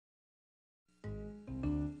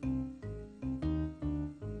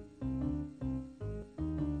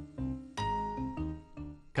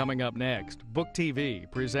Coming up next, Book TV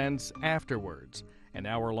presents Afterwards, an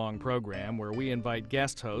hour-long program where we invite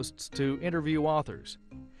guest hosts to interview authors.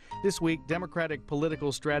 This week, Democratic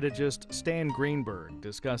political strategist Stan Greenberg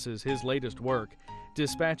discusses his latest work,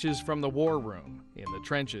 Dispatches from the War Room, in the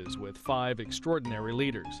Trenches with 5 Extraordinary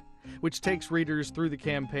Leaders, which takes readers through the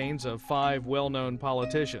campaigns of 5 well-known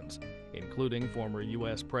politicians, including former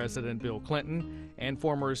U.S. President Bill Clinton and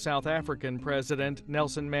former South African President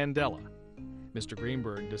Nelson Mandela. Mr.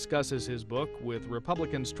 Greenberg discusses his book with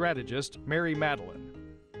Republican strategist Mary Madeline.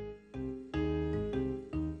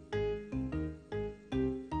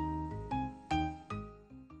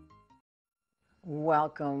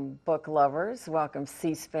 Welcome, book lovers. Welcome,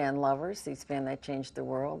 C-SPAN lovers. C-SPAN that changed the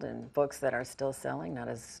world, and books that are still selling, not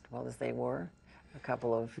as well as they were a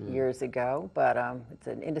couple of years ago. But it's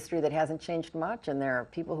an industry that hasn't changed much, and there are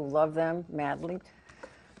people who love them madly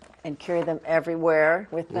and carry them everywhere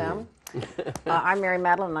with them. I'm Mary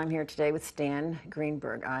Madeline, and I'm here today with Stan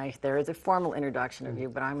Greenberg. There is a formal introduction of you,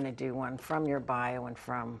 but I'm going to do one from your bio and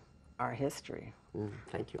from our history.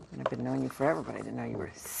 Thank you. And I've been knowing you forever, but I didn't know you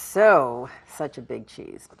were such a big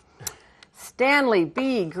cheese. Stanley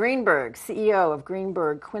B. Greenberg, CEO of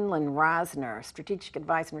Greenberg, Quinlan, Rosner, strategic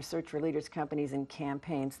advice and research for leaders, companies, and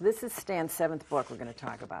campaigns. This is Stan's 7th book we're going to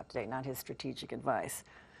talk about today, not his strategic advice.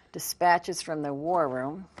 Dispatches from the War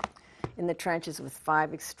Room, in the Trenches with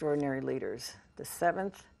 5 Extraordinary Leaders. The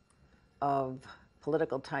 7th of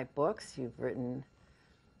political-type books. You've written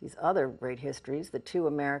these other great histories, The Two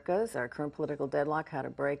Americas, Our Current Political Deadlock, How to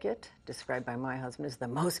Break It, described by my husband as the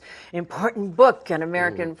most important book in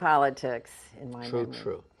American politics, in my memory.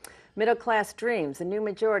 True. Middle Class Dreams, A New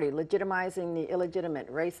Majority, Legitimizing the Illegitimate,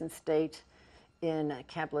 Race and State in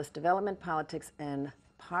Capitalist Development, Politics, and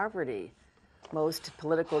Poverty. Most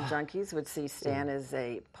political junkies would see Stan as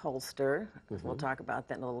a pollster. We'll talk about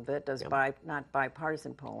that in a little bit. Does not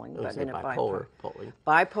bipartisan polling, but in a bipolar polling.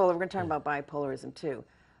 Bipolar. We're going to talk about bipolarism too.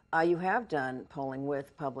 You have done polling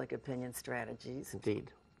with Public Opinion Strategies.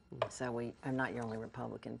 Indeed. So I'm not your only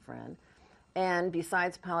Republican friend. And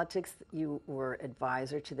besides politics, you were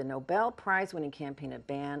advisor to the Nobel Prize-winning campaign to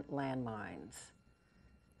ban landmines.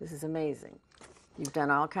 This is amazing. You've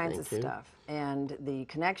done all kinds of stuff. And the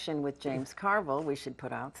connection with James Carville, we should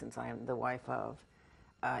put out, since I am the wife of,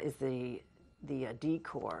 is the D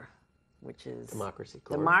Corps, which is Democracy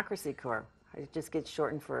Corps. Democracy Corps. It just gets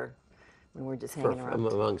shortened for when we're just hanging around.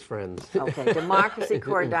 Amongst friends. Okay,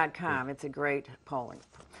 democracycorps.com. It's a great polling.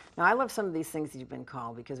 Now, I love some of these things that you've been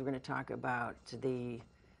called because we're going to talk about the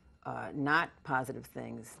not positive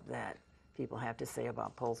things that people have to say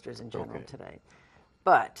about pollsters in general today.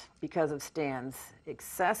 But because of Stan's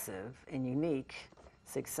excessive and unique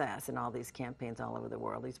success in all these campaigns all over the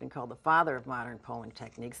world, he's been called the father of modern polling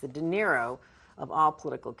techniques, the De Niro of all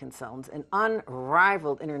political consultants, an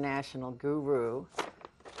unrivaled international guru.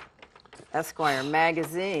 Esquire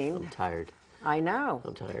magazine. I'm tired. I know.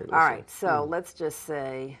 I'm tired. All right, so let's just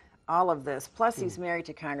say all of this. Plus, he's married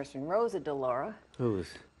to Congressman Rosa DeLauro. Who's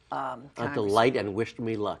a delight and wished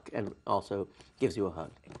me luck, and also gives you a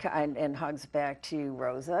hug. And hugs back to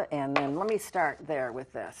Rosa. And then let me start there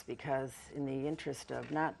with this, because in the interest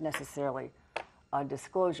of not necessarily a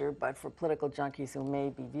disclosure, but for political junkies who may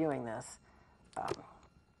be viewing this,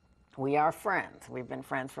 we are friends. We've been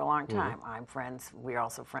friends for a long time. We're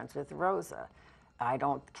also friends with Rosa.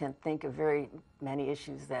 Can't think of very many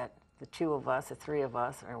issues that the 2 of us, the 3 of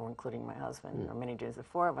us, or including my husband, or many days the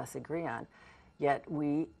 4 of us agree on. Yet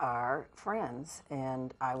we are friends,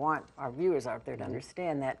 and I want our viewers out there to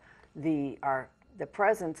understand that the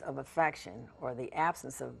presence of affection or the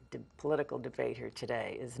absence of political debate here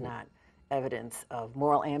today is not evidence of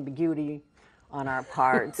moral ambiguity on our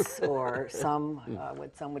parts, or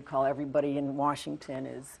what some would call everybody in Washington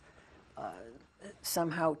is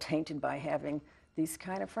somehow tainted by having these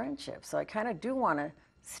kind of friendships. So I kind of do want to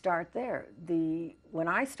start there. When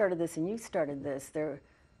I started this and you started this,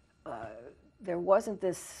 there wasn't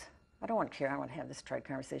this, I don't want to have this trite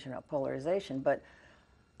conversation about polarization, but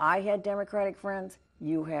I had Democratic friends,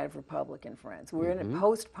 you had Republican friends. We're in a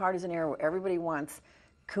post-partisan era where everybody wants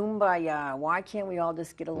kumbaya, why can't we all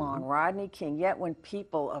just get along? Rodney King. Yet when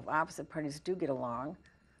people of opposite parties do get along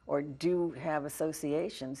or do have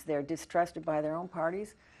associations, they're distrusted by their own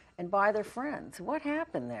parties and by their friends. What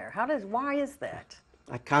happened there? Why is that?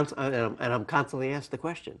 I'm constantly asked the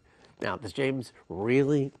question. Now, does James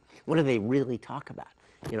really, what do they really talk about?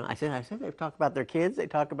 You know, I said they talk about their kids, they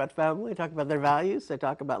talk about family, they talk about their values, they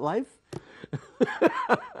talk about life.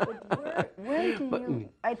 But where do you,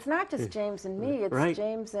 it's not just James and me, it's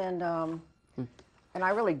James and I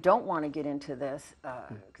really don't want to get into this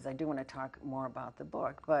because I do want to talk more about the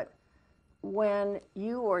book, but when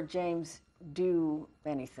you or James do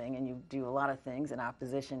anything, and you do a lot of things in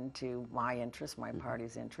opposition to my interests, my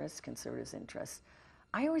party's interests, conservatives' interests,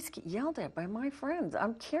 I always get yelled at by my friends.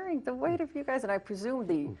 I'm carrying the weight of you guys, and I presume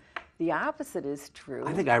the opposite is true.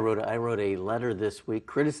 I think I wrote a letter this week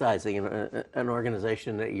criticizing an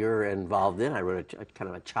organization that you're involved in. I wrote a kind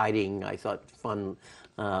of a chiding, I thought, fun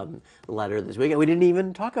letter this week, and we didn't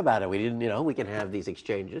even talk about it. We didn't, we can have these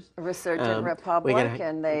exchanges. Resurgent Republic,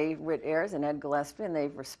 and Whit Ayers and Ed Gillespie, and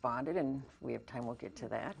they've responded, and if we have time, we'll get to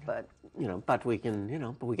that. But but we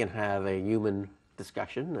can have a human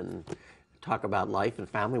discussion and talk about life and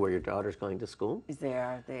family, where your daughter's going to school. They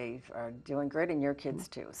are doing great, and your kids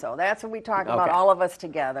too. So that's what we talk about, all of us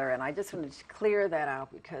together. And I just wanted to clear that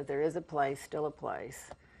out, because there is still a place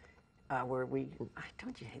where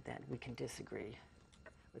don't you hate that? We can disagree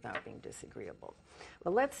without being disagreeable.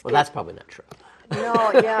 Well, that's probably not true.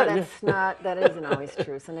 No, yeah, that isn't always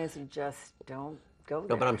true. Sometimes you just don't go there.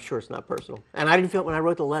 No, but I'm sure it's not personal. And I didn't feel, when I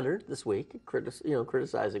wrote the letter this week,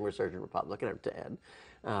 criticizing Resurgent Republic and to Ed,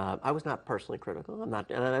 I was not personally critical. I'm not,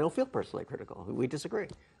 and I don't feel personally critical. We disagree,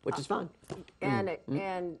 which is fine.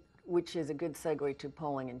 And which is a good segue to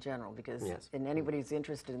polling in general, because and anybody who's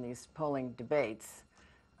interested in these polling debates,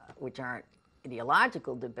 which aren't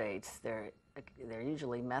ideological debates, they're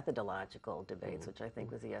usually methodological debates, which I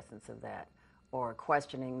think was the essence of that, or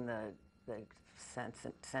questioning the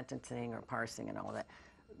sentencing or parsing and all of that.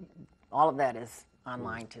 All of that is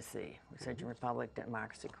online to see, Resurgent Republic,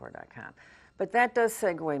 democracycorps.com. But that does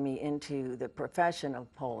segue me into the profession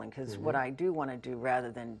of polling, because what I do want to do,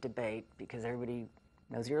 rather than debate, because everybody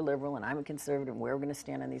knows you're a liberal and I'm a conservative, and where we're going to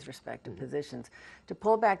stand on these respective positions, to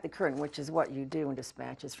pull back the curtain, which is what you do in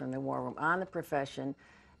Dispatches from the War Room, on the profession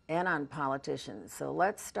and on politicians. So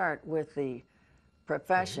let's start with the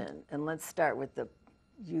profession, and let's start with the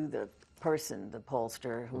person, the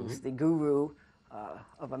pollster, who's the guru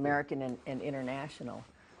of American and international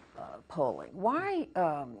polling. Why?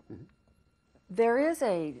 There is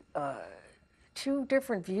two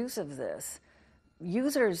different views of this.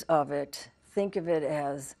 Users of it think of it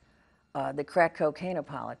as the crack cocaine of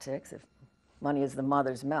politics. If money is the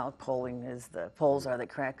mother's milk, polls are the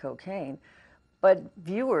crack cocaine. But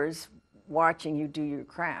viewers watching you do your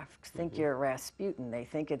craft think you're a Rasputin. They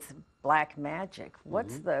think it's black magic.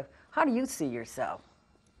 How do you see yourself?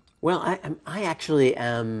 Well, I actually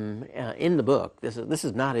am in the book. This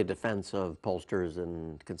is not a defense of pollsters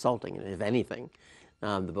and consulting. If anything,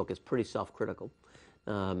 the book is pretty self-critical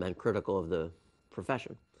and critical of the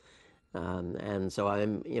profession. And so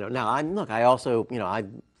I also, I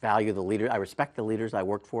value the leaders. I respect the leaders I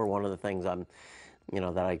worked for. One of the things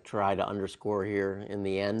that I try to underscore here in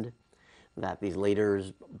the end, that these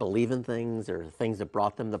leaders believe in things, or things that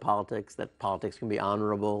brought them to politics, that politics can be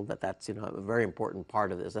honorable, that's a very important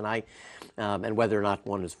part of this. And and whether or not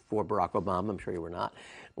one is for Barack Obama, I'm sure you were not.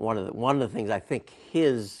 One of the things I think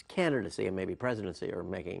his candidacy and maybe presidency are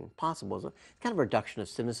making possible is a kind of reduction of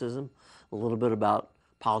cynicism, a little bit about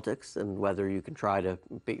politics, and whether you can try to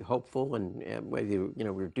be hopeful, and whether you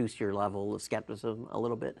reduce your level of skepticism a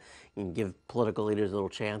little bit. You can give political leaders a little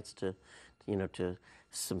chance to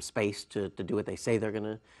some space to do what they say they're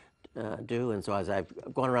going to do. And so as I've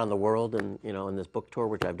gone around the world, and in this book tour,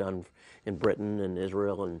 which I've done in Britain and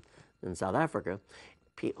Israel and in South Africa,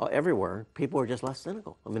 everywhere people are just less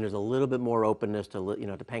cynical. I mean, there's a little bit more openness to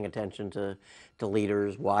to paying attention to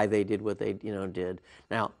leaders, why they did what they did.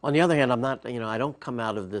 Now, on the other hand, I'm not I don't come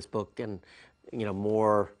out of this book and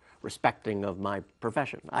more respecting of my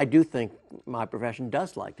profession. I do think my profession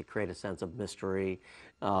does like to create a sense of mystery,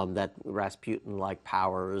 that Rasputin-like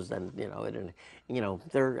powers, and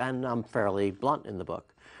and I'm fairly blunt in the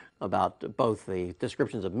book about both the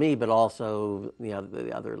descriptions of me, but also the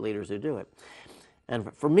other leaders who do it.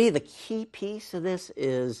 And for me, the key piece of this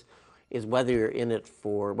is whether you're in it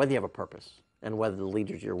whether you have a purpose, and whether the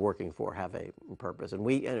leaders you're working for have a purpose. And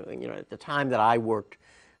we, at the time that I worked,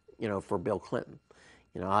 for Bill Clinton,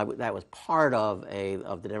 that was part of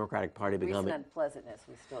the Democratic Party becoming. Recent unpleasantness,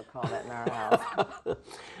 we still call that in our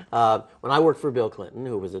house. When I worked for Bill Clinton,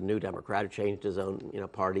 who was a new Democrat, who changed his own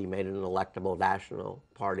party, made it an electable national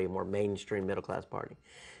party, a more mainstream middle class party,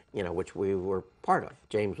 which we were part of.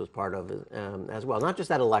 James was part of as well. Not just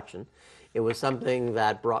that election, it was something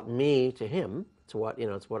that brought me to him.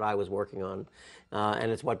 It's what I was working on,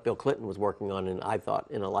 and it's what Bill Clinton was working on, and I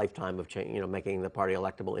thought in a lifetime of making the party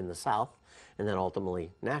electable in the South, and then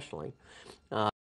ultimately nationally.